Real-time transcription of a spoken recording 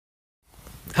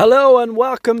Hello and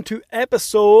welcome to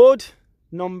episode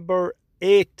number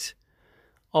 8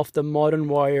 of the Modern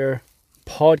Warrior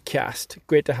podcast.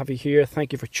 Great to have you here.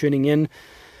 Thank you for tuning in.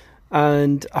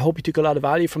 And I hope you took a lot of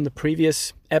value from the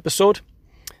previous episode.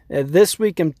 This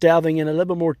week I'm delving in a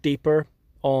little bit more deeper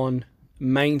on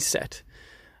mindset.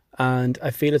 And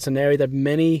I feel it's an area that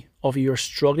many of you are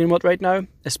struggling with right now,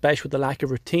 especially with the lack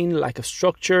of routine, lack of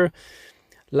structure,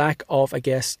 lack of,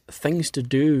 things to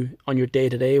do on your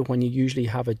day-to-day when you usually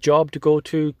have a job to go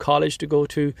to, college to go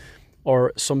to,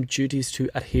 or some duties to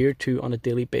adhere to on a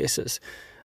daily basis.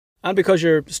 And because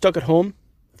you're stuck at home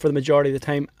for the majority of the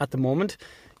time at the moment,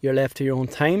 you're left to your own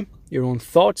time, your own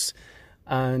thoughts,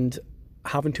 and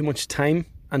having too much time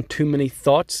and too many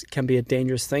thoughts can be a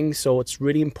dangerous thing. So it's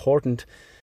really important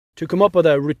to come up with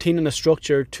a routine and a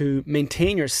structure to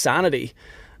maintain your sanity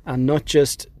and not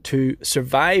just to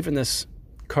survive in this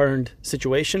current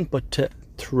situation, but to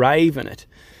thrive in it.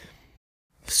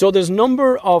 So there's a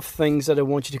number of things that I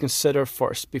want you to consider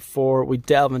first before we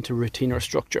delve into routine or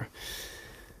structure.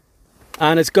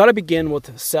 And it's got to begin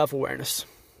with self-awareness.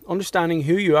 Understanding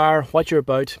who you are, what you're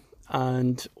about,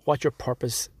 and what your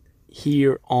purpose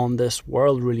here on this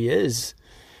world really is.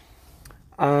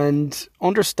 And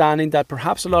understanding that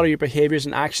perhaps a lot of your behaviors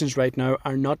and actions right now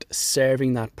are not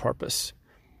serving that purpose,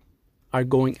 are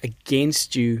going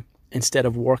against you instead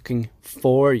of working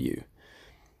for you.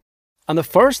 And the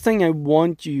first thing I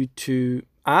want you to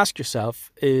ask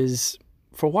yourself is,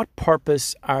 for what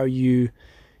purpose are you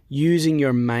using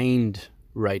your mind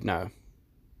right now?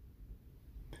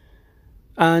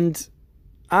 And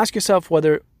ask yourself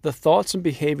whether the thoughts and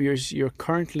behaviors you're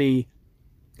currently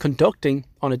conducting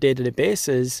on a day-to-day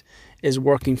basis is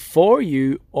working for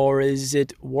you, or is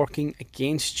it working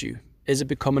against you? Is it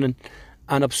becoming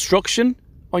an obstruction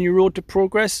on your road to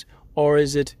progress, or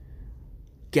is it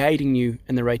guiding you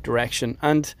in the right direction?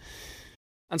 And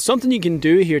something you can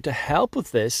do here to help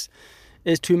with this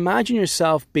is to imagine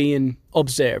yourself being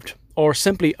observed, or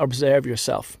simply observe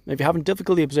yourself. If you're having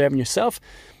difficulty observing yourself,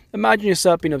 imagine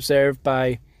yourself being observed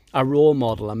by a role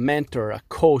model, a mentor, a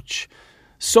coach,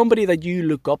 somebody that you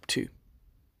look up to.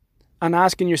 And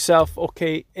asking yourself,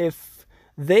 okay, if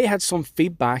they had some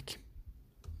feedback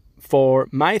for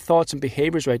my thoughts and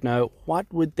behaviors right now, what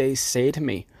would they say to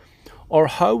me? Or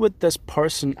how would this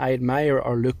person I admire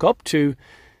or look up to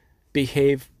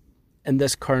behave in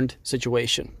this current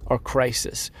situation or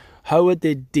crisis? How would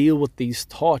they deal with these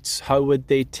thoughts? How would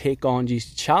they take on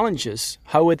these challenges?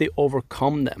 How would they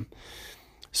overcome them?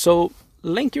 So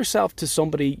link yourself to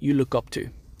somebody you look up to.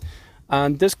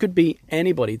 And this could be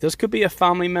anybody. This could be a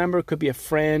family member, could be a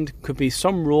friend, could be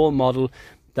some role model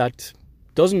that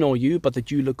doesn't know you, but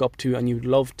that you look up to and you'd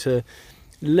love to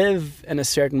live in a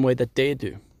certain way that they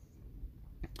do.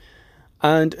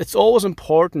 And it's always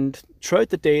important throughout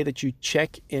the day that you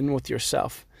check in with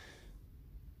yourself.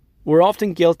 We're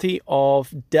often guilty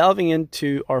of delving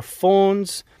into our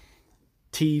phones,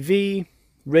 TV,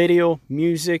 radio,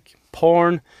 music,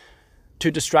 porn, to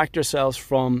distract ourselves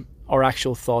from our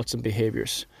actual thoughts and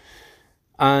behaviors.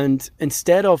 And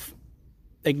instead of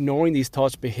ignoring these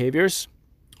thoughts and behaviors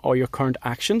or your current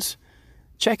actions,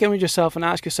 check in with yourself and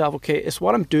ask yourself, okay, is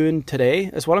what I'm doing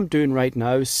today, is what I'm doing right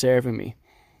now serving me?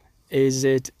 Is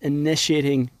it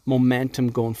initiating momentum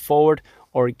going forward?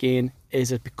 Or again,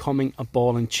 is it becoming a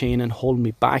ball and chain and holding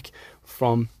me back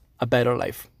from a better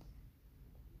life?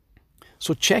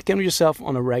 So check in with yourself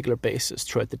on a regular basis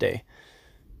throughout the day.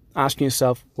 Asking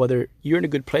yourself whether you're in a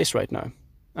good place right now.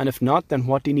 And if not, then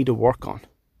what do you need to work on?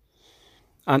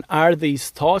 And are these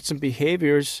thoughts and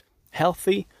behaviors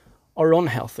healthy or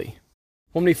unhealthy?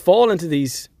 When we fall into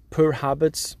these poor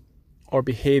habits or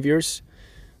behaviors,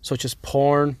 such as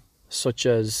porn, such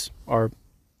as our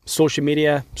social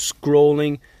media,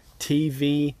 scrolling,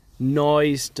 TV,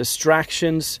 noise,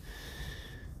 distractions,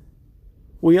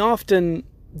 we often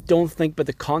don't think about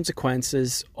the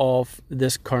consequences of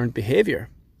this current behavior,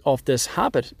 of this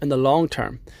habit in the long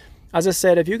term. As I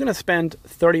said, if you're going to spend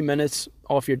 30 minutes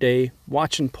of your day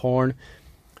watching porn,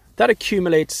 that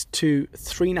accumulates to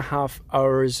 3.5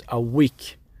 hours a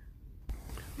week.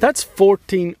 That's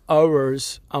 14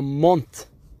 hours a month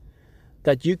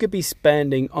that you could be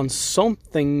spending on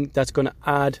something that's going to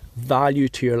add value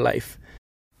to your life,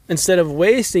 instead of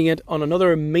wasting it on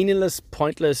another meaningless,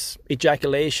 pointless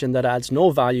ejaculation that adds no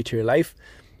value to your life,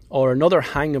 or another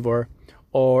hangover,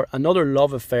 or another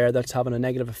love affair that's having a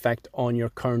negative effect on your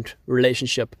current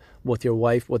relationship with your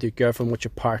wife, with your girlfriend, with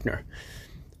your partner.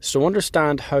 So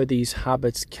understand how these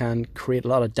habits can create a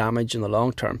lot of damage in the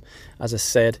long term. As I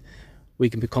said, we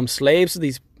can become slaves of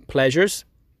these pleasures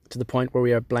to the point where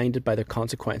we are blinded by their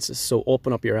consequences. So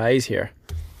open up your eyes here.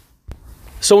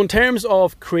 So in terms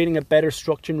of creating a better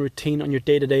structure and routine on your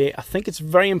day-to-day, I think it's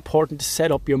very important to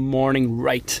set up your morning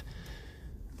right.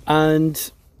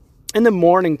 And in the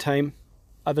morning time,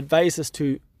 I've advised this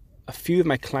to a few of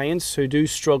my clients who do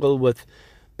struggle with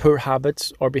poor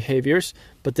habits or behaviors,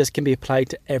 but this can be applied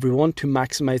to everyone to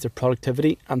maximize their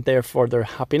productivity and therefore their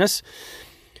happiness,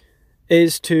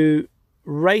 is to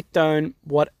write down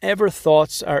whatever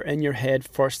thoughts are in your head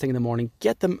first thing in the morning.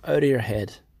 Get them out of your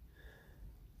head.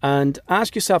 And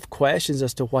ask yourself questions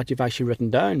as to what you've actually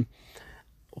written down.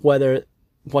 Whether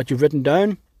what you've written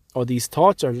down or these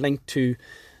thoughts are linked to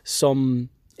some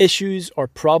issues or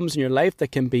problems in your life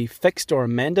that can be fixed or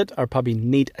amended or probably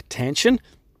need attention.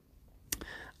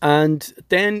 And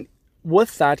then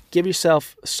with that, give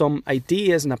yourself some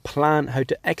ideas and a plan how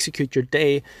to execute your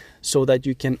day so that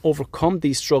you can overcome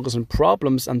these struggles and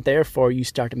problems, and therefore you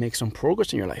start to make some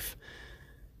progress in your life.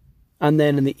 And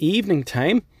then in the evening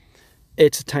time,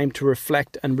 it's a time to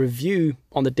reflect and review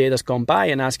on the day that's gone by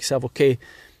and ask yourself, okay,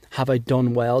 have I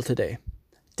done well today?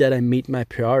 Did I meet my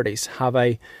priorities? Have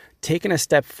I taken a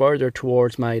step further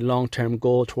towards my long-term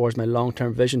goal, towards my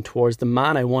long-term vision, towards the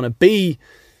man I want to be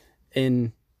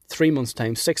in 3 months'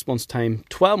 time, 6 months' time,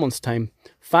 12 months' time,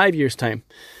 5 years' time?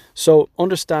 So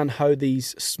understand how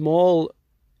these small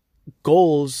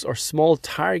goals or small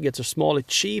targets or small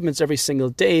achievements every single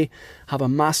day have a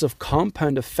massive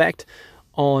compound effect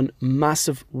on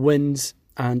massive wins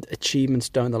and achievements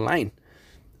down the line.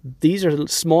 These are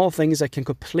small things that can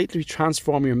completely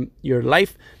transform your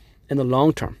life in the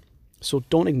long term. So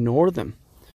don't ignore them.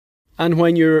 And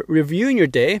when you're reviewing your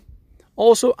day,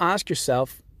 also ask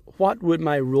yourself, what would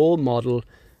my role model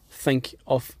think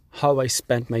of how I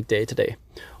spent my day today?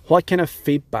 What kind of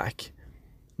feedback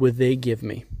would they give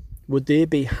me? Would they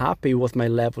be happy with my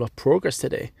level of progress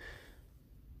today?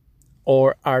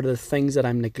 Or are there things that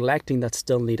I'm neglecting that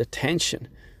still need attention?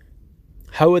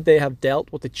 How would they have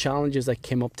dealt with the challenges that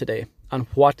came up today? And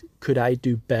what could I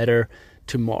do better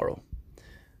tomorrow?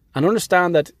 And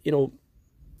understand that,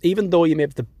 even though you may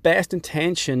have the best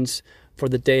intentions for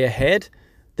the day ahead,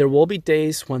 there will be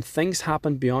days when things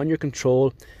happen beyond your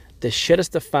control, the shit is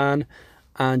the fan,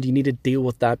 and you need to deal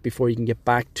with that before you can get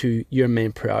back to your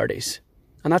main priorities.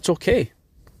 And that's okay.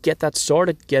 Get that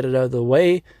sorted, get it out of the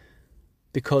way,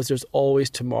 because there's always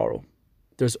tomorrow.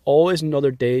 There's always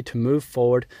another day to move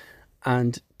forward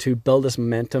and to build this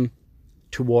momentum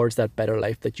towards that better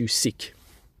life that you seek.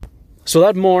 So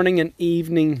that morning and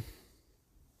evening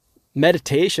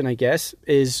meditation, I guess,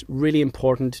 is really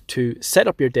important to set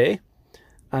up your day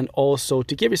and also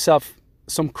to give yourself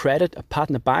some credit, a pat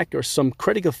on the back, or some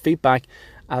critical feedback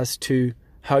as to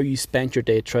how you spent your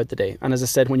day throughout the day. And as I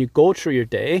said, when you go through your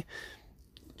day,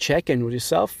 check in with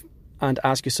yourself and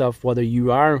ask yourself whether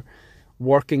you are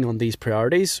working on these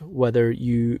priorities, whether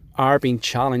you are being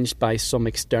challenged by some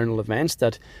external events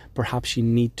that perhaps you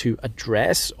need to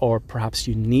address, or perhaps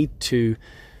you need to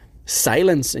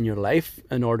silence in your life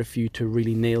in order for you to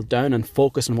really nail down and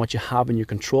focus on what you have in your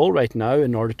control right now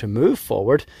in order to move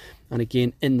forward. And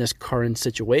again, in this current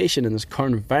situation, in this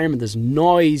current environment, there's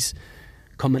noise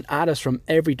coming at us from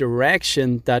every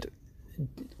direction that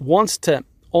wants to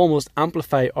almost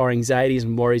amplify our anxieties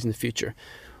and worries in the future.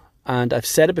 And I've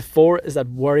said it before, is that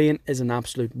worrying is an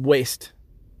absolute waste.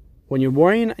 When you're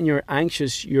worrying and you're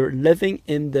anxious, you're living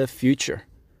in the future.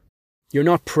 You're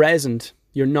not present.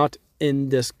 You're not in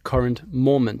this current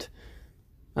moment.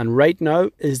 And right now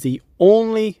is the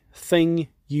only thing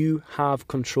you have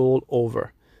control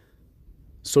over.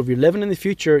 So if you're living in the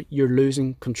future, you're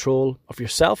losing control of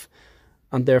yourself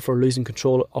and therefore losing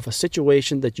control of a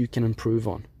situation that you can improve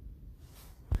on.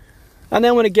 And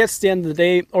then when it gets to the end of the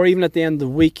day, or even at the end of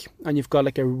the week, and you've got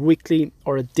like a weekly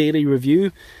or a daily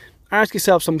review, ask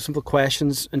yourself some simple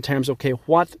questions in terms of, okay,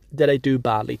 what did I do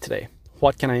badly today?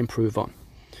 What can I improve on?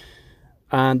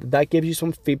 And that gives you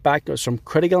some feedback or some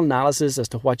critical analysis as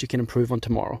to what you can improve on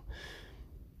tomorrow.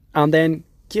 And then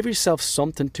give yourself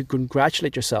something to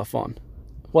congratulate yourself on.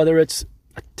 Whether it's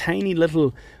a tiny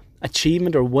little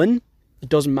achievement or win, it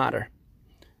doesn't matter.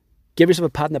 Give yourself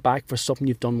a pat on the back for something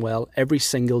you've done well every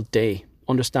single day.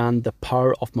 Understand the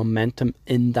power of momentum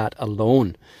in that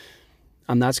alone.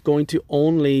 And that's going to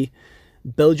only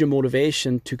build your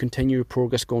motivation to continue your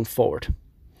progress going forward.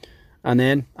 And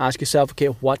then ask yourself, okay,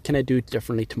 what can I do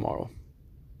differently tomorrow?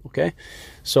 Okay,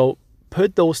 so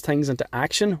put those things into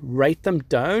action, write them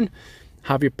down,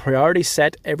 have your priorities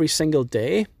set every single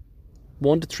day.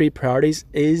 1 to 3 priorities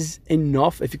is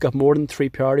enough. If you've got more than 3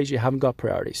 priorities, you haven't got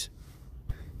priorities.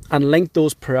 And link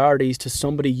those priorities to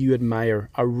somebody you admire,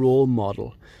 a role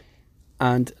model,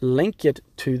 and link it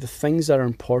to the things that are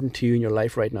important to you in your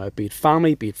life right now, be it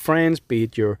family, be it friends, be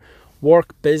it your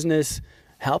work, business,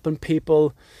 helping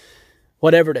people,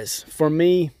 whatever it is. For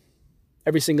me,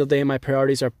 every single day my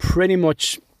priorities are pretty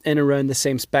much in around the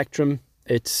same spectrum.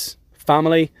 It's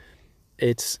family,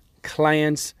 it's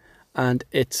clients, and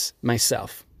it's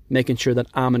myself. Making sure that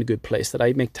I'm in a good place, that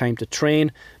I make time to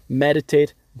train,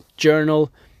 meditate,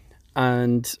 journal,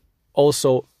 and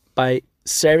also by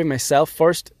serving myself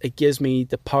first, it gives me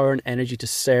the power and energy to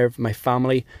serve my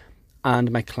family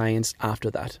and my clients after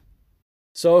that.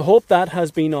 So I hope that has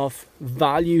been of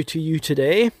value to you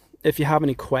today. If you have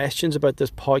any questions about this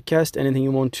podcast, anything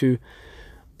you want to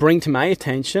bring to my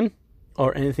attention,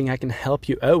 or anything I can help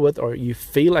you out with, or you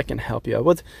feel I can help you out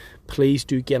with, please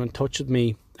do get in touch with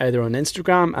me either on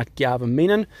Instagram at Gavin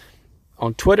Meenan,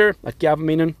 on Twitter at Gavin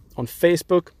Meenan, on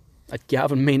Facebook at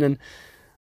Gavin Meenan.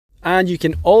 And you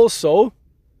can also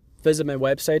visit my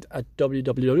website at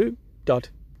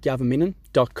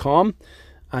www.gavinmeenan.com,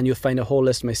 and you'll find a whole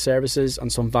list of my services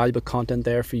and some valuable content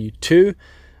there for you too.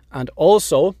 And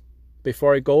also,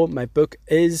 before I go, my book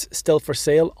is still for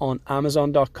sale on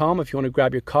Amazon.com if you want to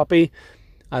grab your copy.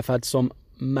 I've had some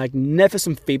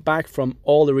magnificent feedback from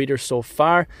all the readers so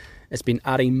far. It's been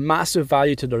adding massive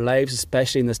value to their lives,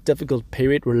 especially in this difficult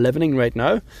period we're living in right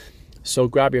now. So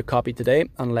grab your copy today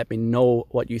and let me know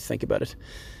what you think about it.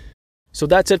 So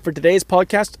that's it for today's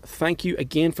podcast. Thank you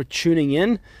again for tuning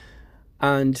in,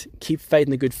 and keep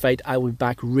fighting the good fight. I will be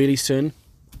back really soon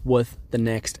with the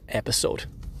next episode.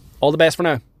 All the best for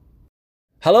now.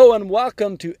 Hello and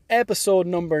welcome to episode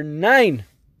number 9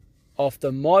 of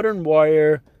the Modern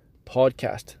Warrior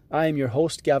podcast. I am your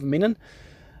host, Gavin Meenan,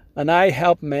 and I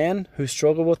help men who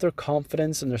struggle with their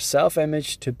confidence and their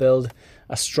self-image to build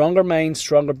a stronger mind,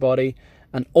 stronger body,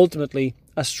 and ultimately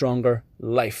a stronger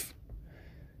life.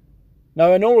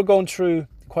 Now, I know we're going through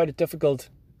quite a difficult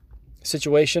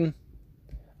situation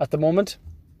at the moment.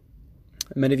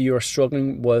 Many of you are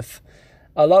struggling with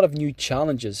a lot of new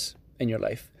challenges in your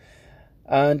life.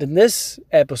 And in this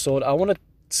episode, I want to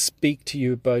speak to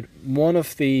you about one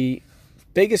of the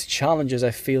biggest challenges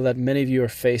I feel that many of you are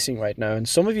facing right now. And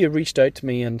some of you reached out to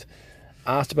me and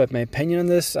asked about my opinion on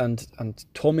this and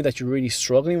told me that you're really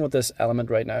struggling with this element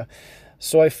right now.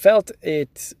 So I felt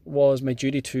it was my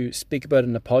duty to speak about it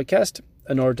in the podcast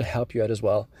in order to help you out as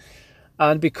well.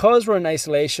 And because we're in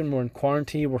isolation, we're in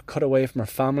quarantine, we're cut away from our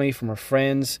family, from our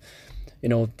friends,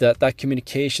 that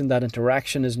communication, that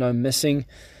interaction is now missing.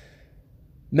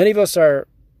 Many of us are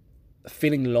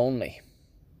feeling lonely.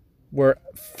 We're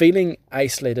feeling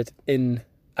isolated in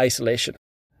isolation.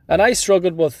 And I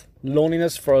struggled with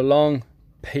loneliness for a long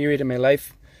period in my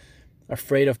life,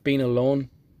 afraid of being alone,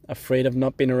 afraid of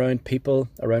not being around people,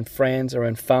 around friends,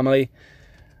 around family,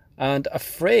 and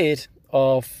afraid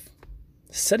of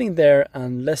sitting there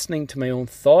and listening to my own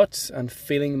thoughts and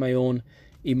feeling my own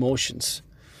emotions.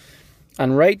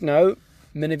 And right now,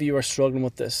 many of you are struggling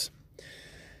with this.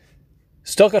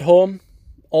 Stuck at home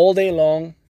all day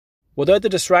long, without the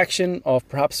distraction of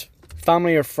perhaps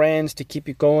family or friends to keep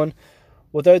you going,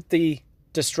 without the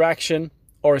distraction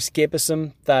or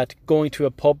escapism that going to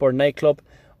a pub or nightclub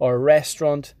or a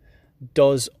restaurant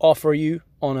does offer you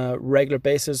on a regular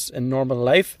basis in normal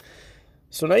life.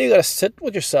 So now you got to sit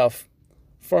with yourself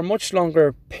for a much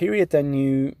longer period than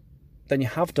you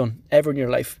have done ever in your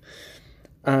life.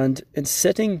 And in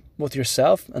sitting with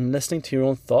yourself and listening to your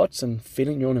own thoughts and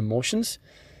feeling your own emotions,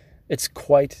 it's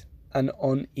quite an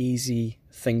uneasy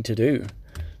thing to do,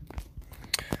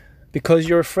 because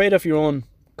you're afraid of your own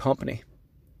company.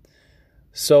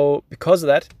 So because of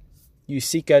that, you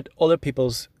seek out other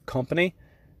people's company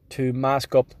to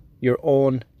mask up your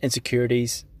own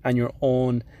insecurities and your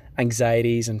own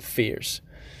anxieties and fears.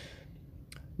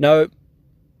 Now,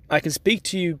 I can speak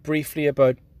to you briefly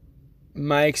about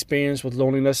my experience with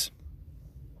loneliness,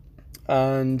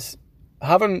 and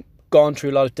having gone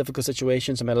through a lot of difficult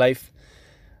situations in my life,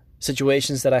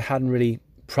 situations that I hadn't really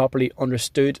properly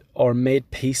understood or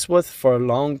made peace with for a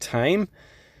long time,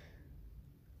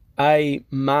 I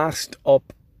masked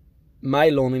up my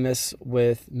loneliness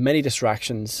with many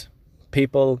distractions: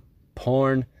 people,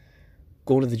 porn,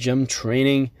 going to the gym,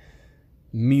 training,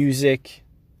 music,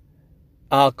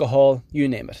 alcohol, you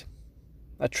name it.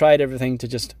 I tried everything to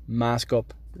just mask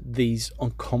up these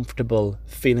uncomfortable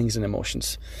feelings and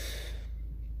emotions.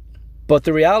 But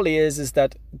the reality is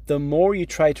that the more you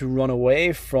try to run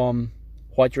away from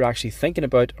what you're actually thinking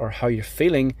about or how you're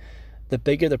feeling, the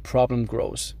bigger the problem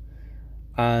grows.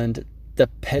 And the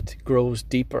pit grows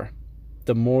deeper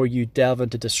the more you delve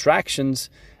into distractions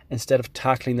instead of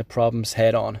tackling the problems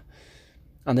head on.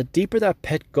 And the deeper that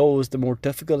pit goes, the more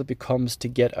difficult it becomes to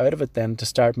get out of it then to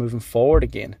start moving forward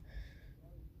again.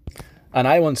 And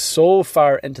I went so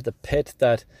far into the pit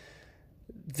that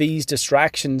these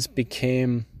distractions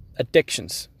became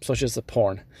addictions, such as the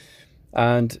porn.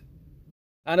 And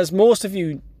as most of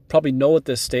you probably know at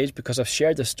this stage, because I've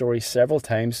shared this story several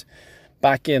times,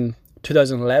 back in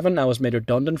 2011, I was made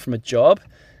redundant from a job,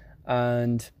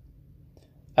 and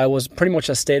I was pretty much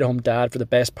a stay-at-home dad for the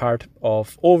best part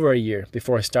of over a year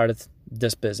before I started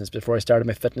this business, before I started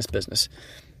my fitness business.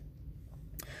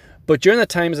 But during that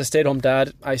time as a stay-at-home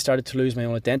dad, I started to lose my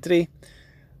own identity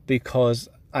because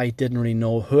I didn't really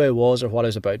know who I was or what I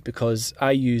was about, because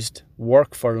I used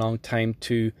work for a long time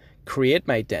to create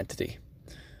my identity.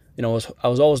 You know, I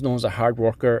was always known as a hard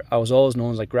worker. I was always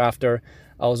known as a grafter.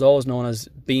 I was always known as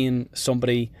being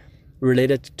somebody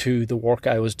related to the work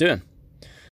I was doing.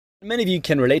 Many of you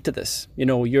can relate to this. You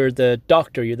know, you're the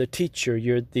doctor, you're the teacher,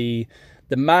 you're the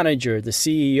manager, the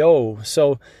CEO.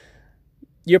 So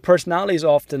your personality is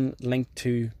often linked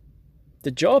to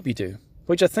the job you do,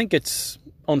 which I think it's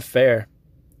unfair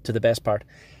to the best part.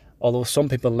 Although some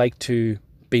people like to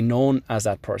be known as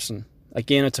that person.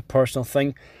 Again, it's a personal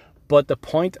thing. But the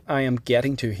point I am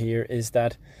getting to here is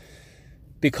that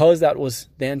because that was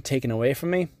then taken away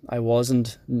from me, I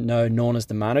wasn't now known as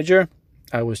the manager.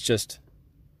 I was just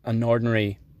an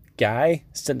ordinary guy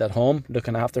sitting at home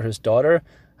looking after his daughter,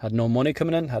 had no money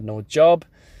coming in, had no job.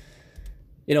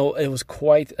 You know, it was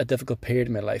quite a difficult period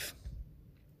in my life.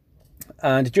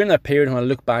 And during that period, when I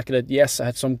look back at it, yes, I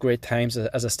had some great times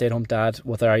as a stay-at-home dad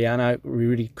with Ariana. We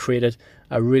really created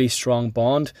a really strong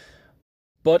bond.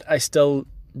 But I still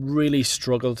really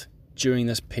struggled during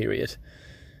this period.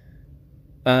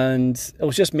 And it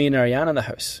was just me and Ariana in the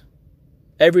house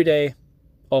every day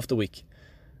of the week.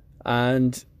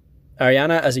 And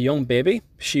Ariana, as a young baby,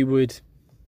 she would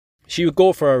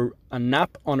go for a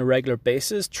nap on a regular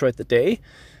basis throughout the day,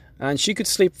 and she could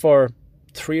sleep for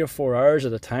 3 or 4 hours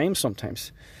at a time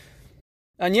sometimes.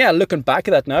 And yeah, looking back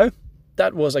at that now,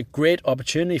 that was a great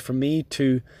opportunity for me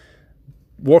to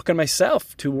work on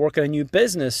myself, to work on a new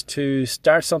business, to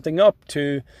start something up,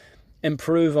 to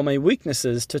improve on my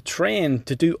weaknesses, to train,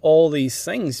 to do all these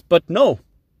things. But no,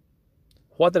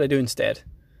 what did I do instead?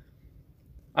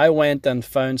 I went and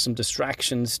found some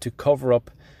distractions to cover up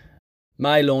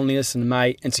my loneliness and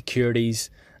my insecurities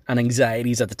and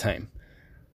anxieties at the time.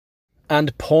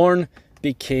 And porn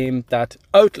became that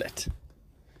outlet.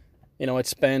 You know, I'd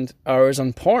spend hours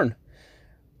on porn.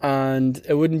 And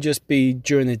it wouldn't just be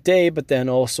during the day, but then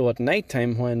also at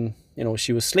nighttime when, you know,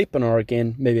 she was sleeping, or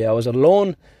again, maybe I was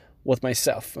alone with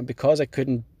myself. And because I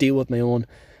couldn't deal with my own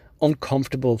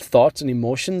uncomfortable thoughts and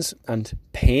emotions and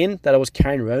pain that I was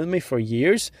carrying around with me for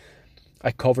years,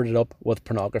 I covered it up with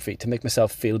pornography to make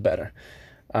myself feel better.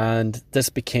 And this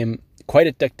became quite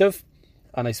addictive.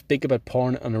 And I speak about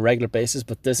porn on a regular basis,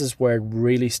 but this is where it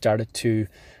really started to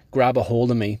grab a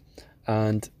hold of me.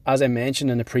 And as I mentioned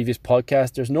in the previous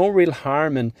podcast, there's no real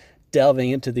harm in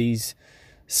delving into these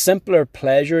simpler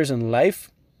pleasures in life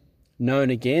now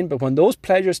and again. But when those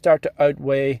pleasures start to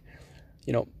outweigh,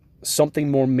 you know,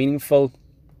 something more meaningful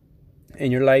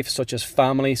in your life, such as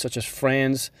family, such as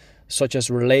friends, such as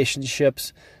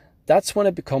relationships, that's when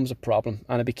it becomes a problem.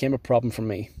 And it became a problem for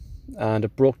me. And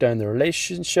it broke down the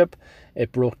relationship.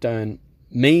 It broke down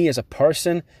me as a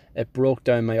person. It broke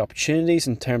down my opportunities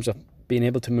in terms of being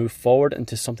able to move forward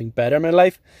into something better in my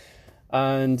life.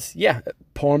 And yeah,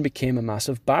 porn became a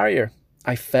massive barrier.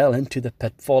 I fell into the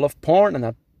pitfall of porn, and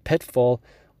that pitfall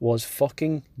was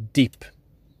fucking deep.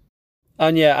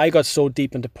 And yeah, I got so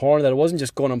deep into porn that I wasn't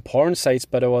just going on porn sites,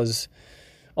 but I was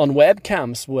on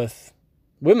webcams with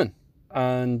women.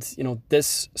 And, you know,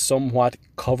 this somewhat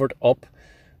covered up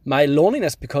my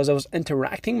loneliness because I was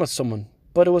interacting with someone,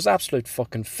 but it was absolute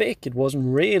fucking fake. It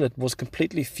wasn't real. It was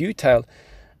completely futile.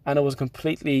 And it was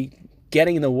completely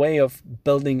getting in the way of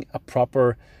building a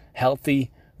proper,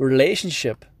 healthy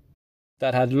relationship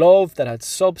that had love, that had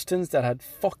substance, that had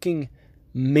fucking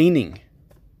meaning.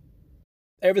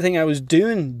 Everything I was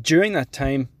doing during that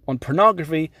time on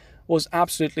pornography was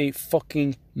absolutely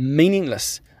fucking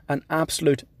meaningless. An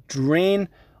absolute drain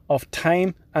of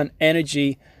time and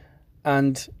energy,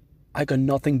 and I got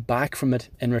nothing back from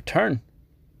it in return.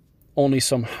 Only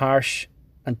some harsh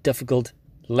and difficult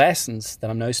lessons that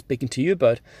I'm now speaking to you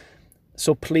about.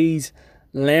 So please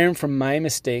learn from my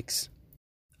mistakes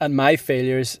and my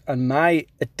failures and my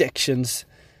addictions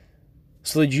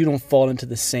so that you don't fall into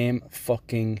the same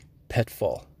fucking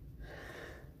pitfall.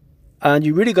 And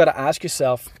you really got to ask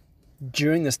yourself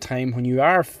during this time, when you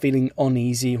are feeling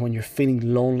uneasy, when you're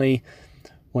feeling lonely,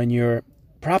 when you're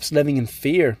perhaps living in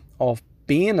fear of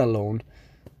being alone,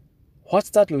 what's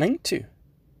that linked to?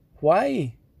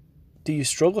 Why do you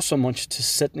struggle so much to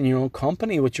sit in your own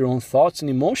company with your own thoughts and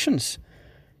emotions?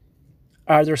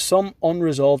 Are there some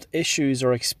unresolved issues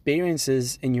or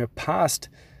experiences in your past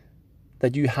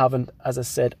that you haven't, as I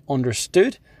said,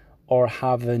 understood or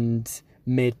haven't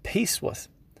made peace with?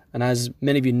 And as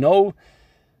many of you know,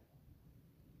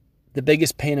 the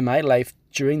biggest pain in my life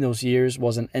during those years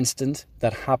was an incident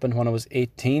that happened when I was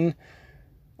 18,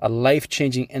 a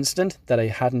life-changing incident that I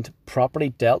hadn't properly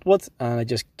dealt with, and I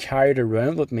just carried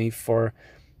around with me for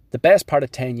the best part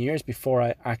of 10 years before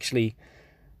I actually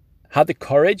had the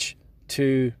courage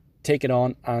to take it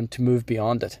on and to move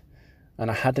beyond it.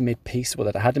 And I had to make peace with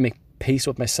it. I had to make peace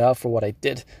with myself for what I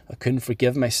did. I couldn't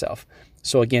forgive myself.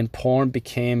 So again, porn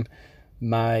became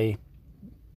my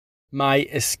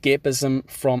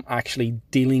escapism from actually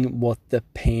dealing with the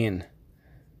pain.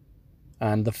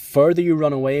 And the further you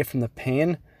run away from the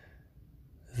pain,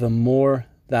 the more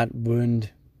that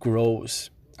wound grows,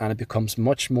 and it becomes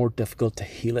much more difficult to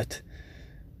heal it.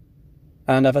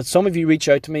 And I've had some of you reach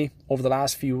out to me over the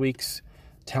last few weeks,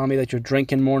 telling me that you're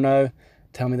drinking more now,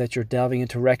 telling me that you're delving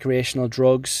into recreational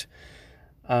drugs,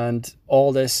 and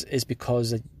all this is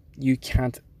because you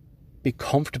can't be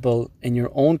comfortable in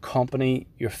your own company,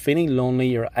 you're feeling lonely,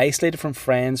 you're isolated from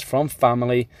friends, from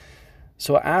family.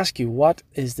 So I ask you, what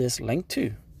is this linked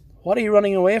to? What are you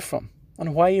running away from?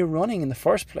 And why are you running in the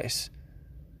first place?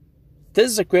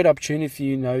 This is a great opportunity for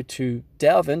you now to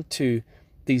delve into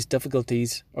these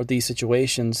difficulties or these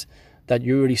situations that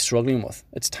you're really struggling with.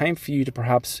 It's time for you to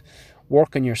perhaps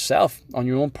work on yourself, on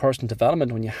your own personal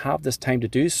development when you have this time to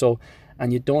do so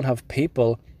and you don't have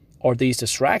people or these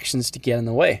distractions to get in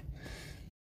the way.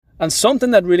 And something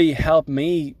that really helped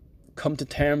me come to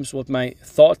terms with my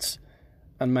thoughts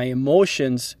and my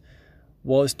emotions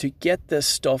was to get this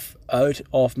stuff out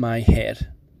of my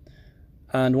head.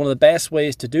 And one of the best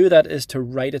ways to do that is to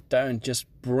write it down. Just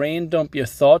brain dump your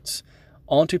thoughts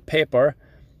onto paper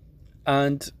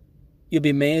and you'll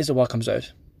be amazed at what comes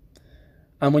out.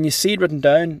 And when you see it written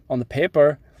down on the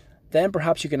paper, then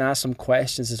perhaps you can ask some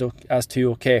questions as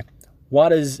to, okay,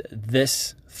 what is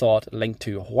this thought linked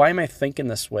to? Why am I thinking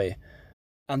this way?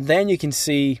 And then you can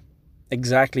see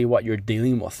exactly what you're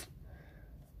dealing with.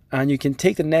 And you can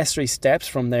take the necessary steps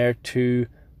from there to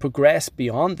progress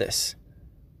beyond this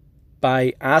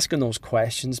by asking those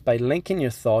questions, by linking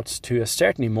your thoughts to a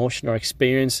certain emotion or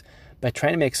experience, by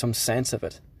trying to make some sense of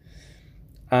it.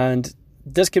 And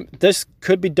this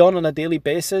could be done on a daily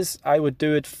basis. I would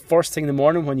do it first thing in the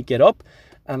morning when you get up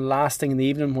and last thing in the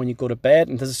evening when you go to bed.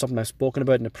 And this is something I've spoken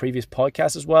about in a previous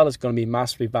podcast as well. It's going to be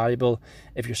massively valuable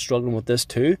if you're struggling with this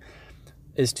too,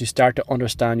 is to start to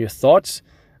understand your thoughts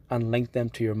and link them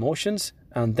to your emotions,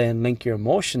 and then link your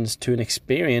emotions to an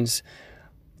experience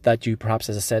that you perhaps,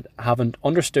 as I said, haven't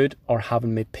understood or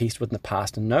haven't made peace with in the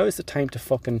past. And now is the time to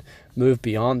fucking move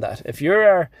beyond that. If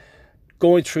you're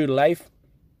going through life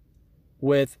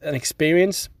with an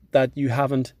experience that you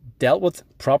haven't dealt with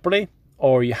properly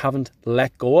or you haven't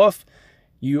let go of,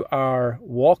 you are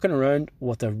walking around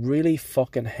with a really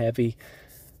fucking heavy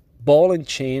ball and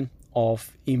chain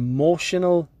of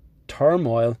emotional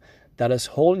turmoil that is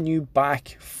holding you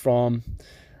back from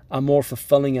a more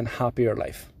fulfilling and happier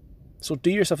life. So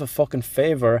do yourself a fucking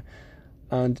favor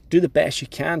and do the best you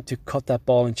can to cut that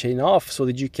ball and chain off so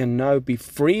that you can now be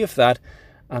free of that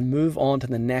and move on to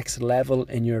the next level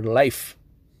in your life.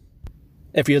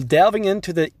 If you're delving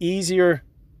into the easier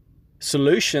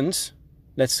solutions,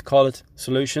 let's call it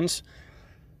solutions,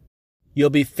 you'll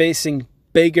be facing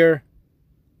bigger,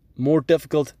 more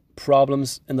difficult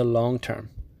problems in the long term.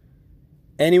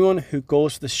 Anyone who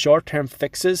goes for the short-term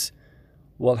fixes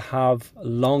will have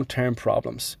long-term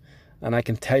problems. And I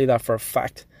can tell you that for a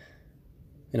fact.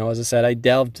 You know, as I said, I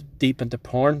delved deep into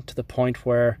porn to the point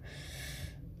where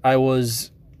I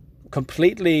was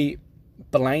completely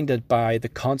blinded by the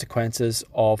consequences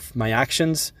of my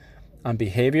actions and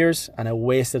behaviors, and I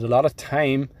wasted a lot of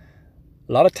time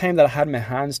that I had in my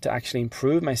hands to actually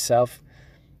improve myself.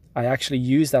 I actually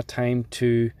used that time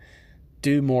to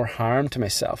do more harm to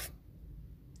myself.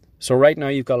 So right now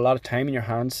you've got a lot of time in your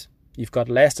hands, you've got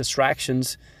less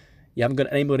distractions, you haven't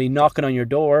got anybody knocking on your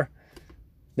door.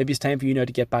 Maybe it's time for you now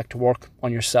to get back to work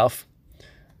on yourself.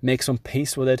 Make some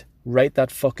peace with it, write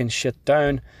that fucking shit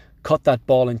down, cut that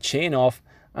ball and chain off,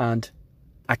 and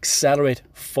accelerate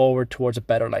forward towards a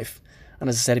better life. And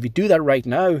as I said, if you do that right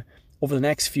now, over the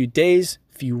next few days,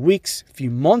 few weeks, few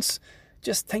months,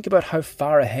 just think about how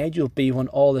far ahead you'll be when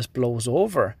all this blows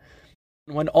over.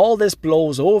 When all this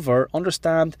blows over,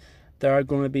 understand there are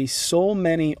going to be so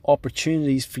many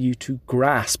opportunities for you to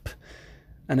grasp.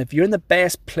 And if you're in the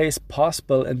best place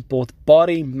possible in both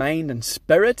body, mind, and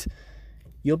spirit,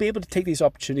 you'll be able to take these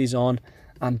opportunities on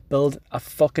and build a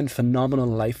fucking phenomenal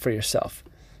life for yourself.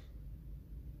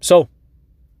 So,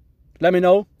 Let me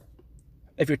know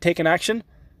if you're taking action.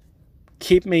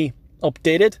 Keep me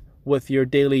updated with your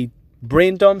daily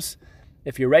brain dumps.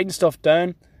 If you're writing stuff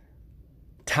down,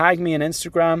 tag me on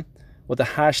Instagram with the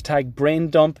hashtag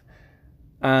brain dump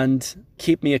and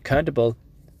keep me accountable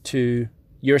to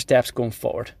your steps going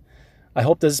forward. I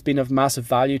hope this has been of massive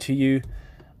value to you.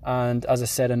 And as I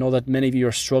said, I know that many of you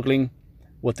are struggling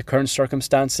with the current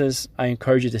circumstances. I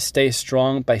encourage you to stay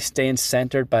strong by staying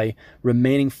centered, by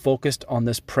remaining focused on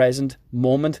this present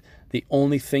moment. The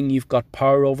only thing you've got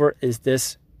power over is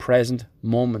this present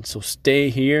moment. So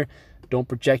stay here. Don't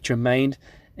project your mind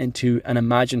into an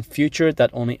imagined future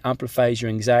that only amplifies your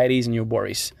anxieties and your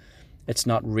worries. It's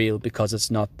not real because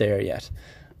it's not there yet.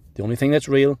 The only thing that's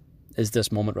real is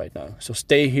this moment right now. So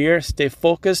stay here, stay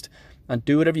focused, and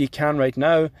do whatever you can right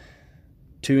now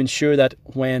to ensure that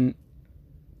when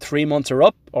 3 months are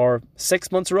up or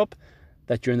 6 months are up,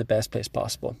 that you're in the best place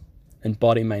possible in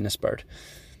body, mind, and spirit.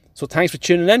 So thanks for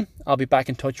tuning in. I'll be back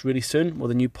in touch really soon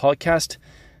with a new podcast.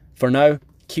 For now,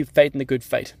 keep fighting the good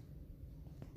fight.